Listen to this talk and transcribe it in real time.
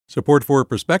Support for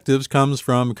Perspectives comes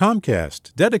from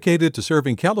Comcast, dedicated to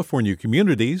serving California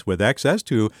communities with access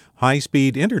to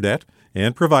high-speed internet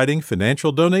and providing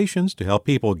financial donations to help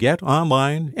people get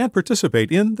online and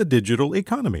participate in the digital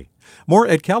economy. More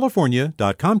at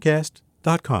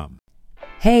california.comcast.com.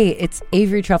 Hey, it's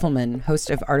Avery Trufelman, host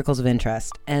of Articles of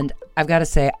Interest, and I've got to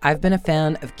say, I've been a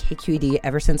fan of KQED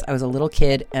ever since I was a little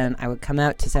kid, and I would come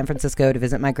out to San Francisco to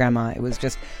visit my grandma. It was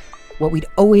just what we'd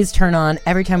always turn on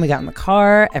every time we got in the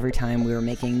car, every time we were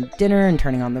making dinner and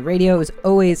turning on the radio. It was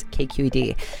always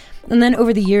KQED. And then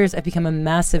over the years, I've become a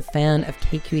massive fan of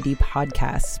KQED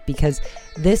podcasts because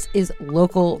this is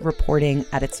local reporting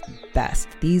at its best.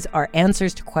 These are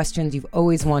answers to questions you've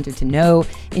always wanted to know,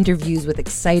 interviews with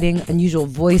exciting, unusual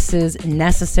voices,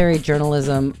 necessary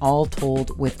journalism, all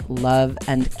told with love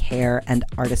and care and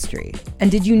artistry. And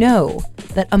did you know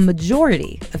that a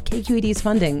majority of KQED's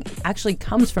funding actually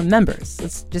comes from members?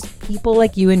 It's just people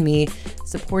like you and me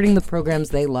supporting the programs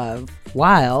they love,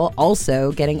 while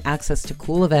also getting access to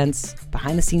cool events,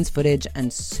 behind-the-scenes footage,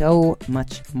 and so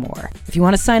much more. If you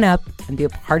want to sign up and be a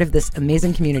part of this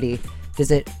amazing community,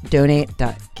 visit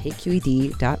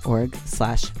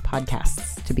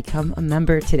donate.kqed.org/podcasts to become a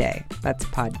member today. That's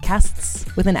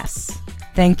podcasts with an S.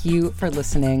 Thank you for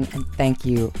listening, and thank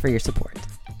you for your support.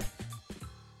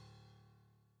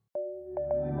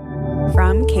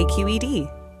 From KQED.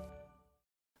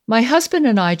 My husband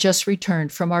and I just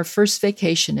returned from our first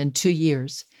vacation in 2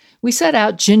 years. We set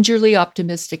out gingerly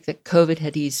optimistic that COVID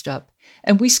had eased up,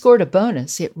 and we scored a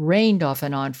bonus. It rained off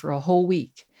and on for a whole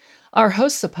week. Our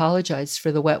hosts apologized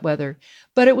for the wet weather,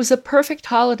 but it was a perfect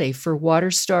holiday for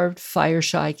water-starved,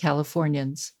 fire-shy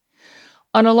Californians.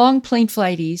 On a long plane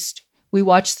flight east, we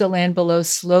watched the land below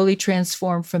slowly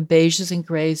transform from beiges and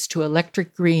grays to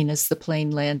electric green as the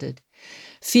plane landed.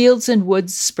 Fields and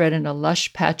woods spread in a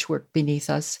lush patchwork beneath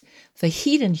us. The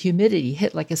heat and humidity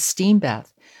hit like a steam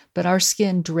bath, but our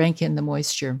skin drank in the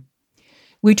moisture.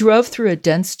 We drove through a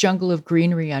dense jungle of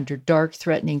greenery under dark,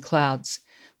 threatening clouds.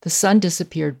 The sun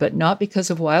disappeared, but not because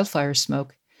of wildfire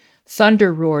smoke.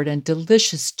 Thunder roared and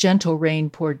delicious, gentle rain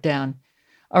poured down.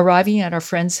 Arriving at our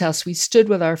friend's house, we stood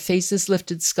with our faces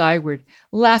lifted skyward,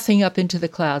 laughing up into the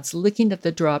clouds, licking at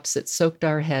the drops that soaked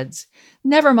our heads.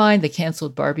 Never mind the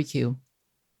canceled barbecue.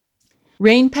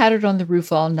 Rain pattered on the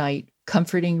roof all night,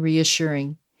 comforting,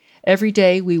 reassuring. Every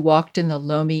day we walked in the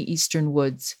loamy eastern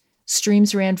woods.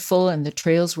 Streams ran full and the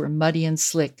trails were muddy and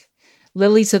slick.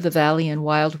 Lilies of the valley and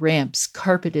wild ramps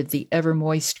carpeted the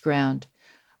ever-moist ground.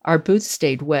 Our boots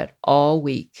stayed wet all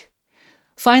week.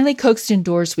 Finally coaxed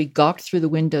indoors, we gawked through the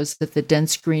windows at the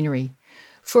dense greenery.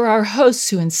 For our hosts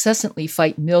who incessantly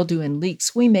fight mildew and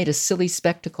leaks, we made a silly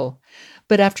spectacle.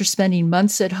 But after spending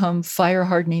months at home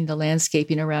fire-hardening the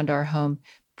landscaping around our home,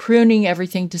 pruning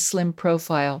everything to slim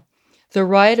profile, the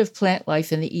riot of plant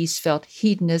life in the east felt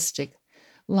hedonistic.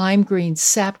 Lime green,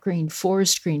 sap green,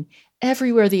 forest green,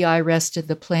 everywhere the eye rested,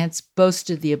 the plants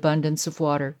boasted the abundance of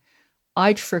water.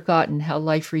 I'd forgotten how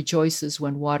life rejoices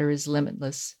when water is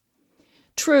limitless.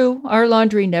 True, our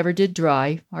laundry never did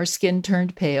dry, our skin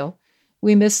turned pale.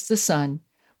 We missed the sun,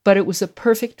 but it was a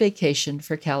perfect vacation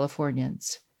for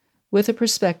Californians. With a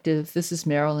perspective, this is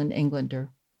Marilyn Englander.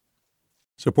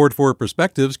 Support for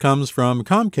Perspectives comes from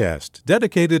Comcast,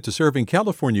 dedicated to serving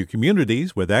California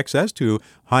communities with access to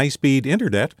high-speed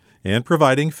internet and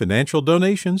providing financial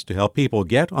donations to help people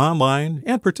get online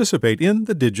and participate in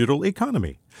the digital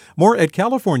economy. More at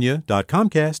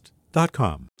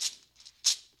california.comcast.com.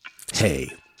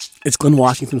 Hey, it's Glenn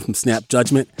Washington from Snap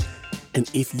Judgment, and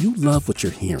if you love what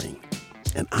you're hearing,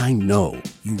 and I know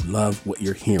you love what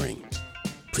you're hearing,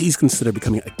 please consider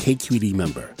becoming a KQED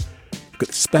member. You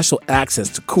get special access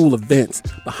to cool events,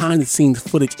 behind-the-scenes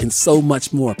footage, and so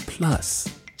much more. Plus,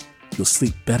 you'll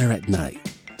sleep better at night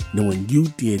knowing you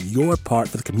did your part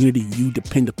for the community you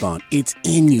depend upon. It's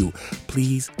in you.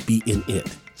 Please be in it.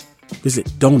 Visit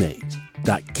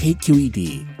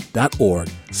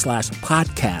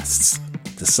donate.kqed.org/podcasts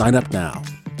to sign up now.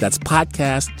 That's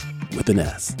podcast with an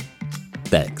S.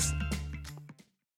 Thanks.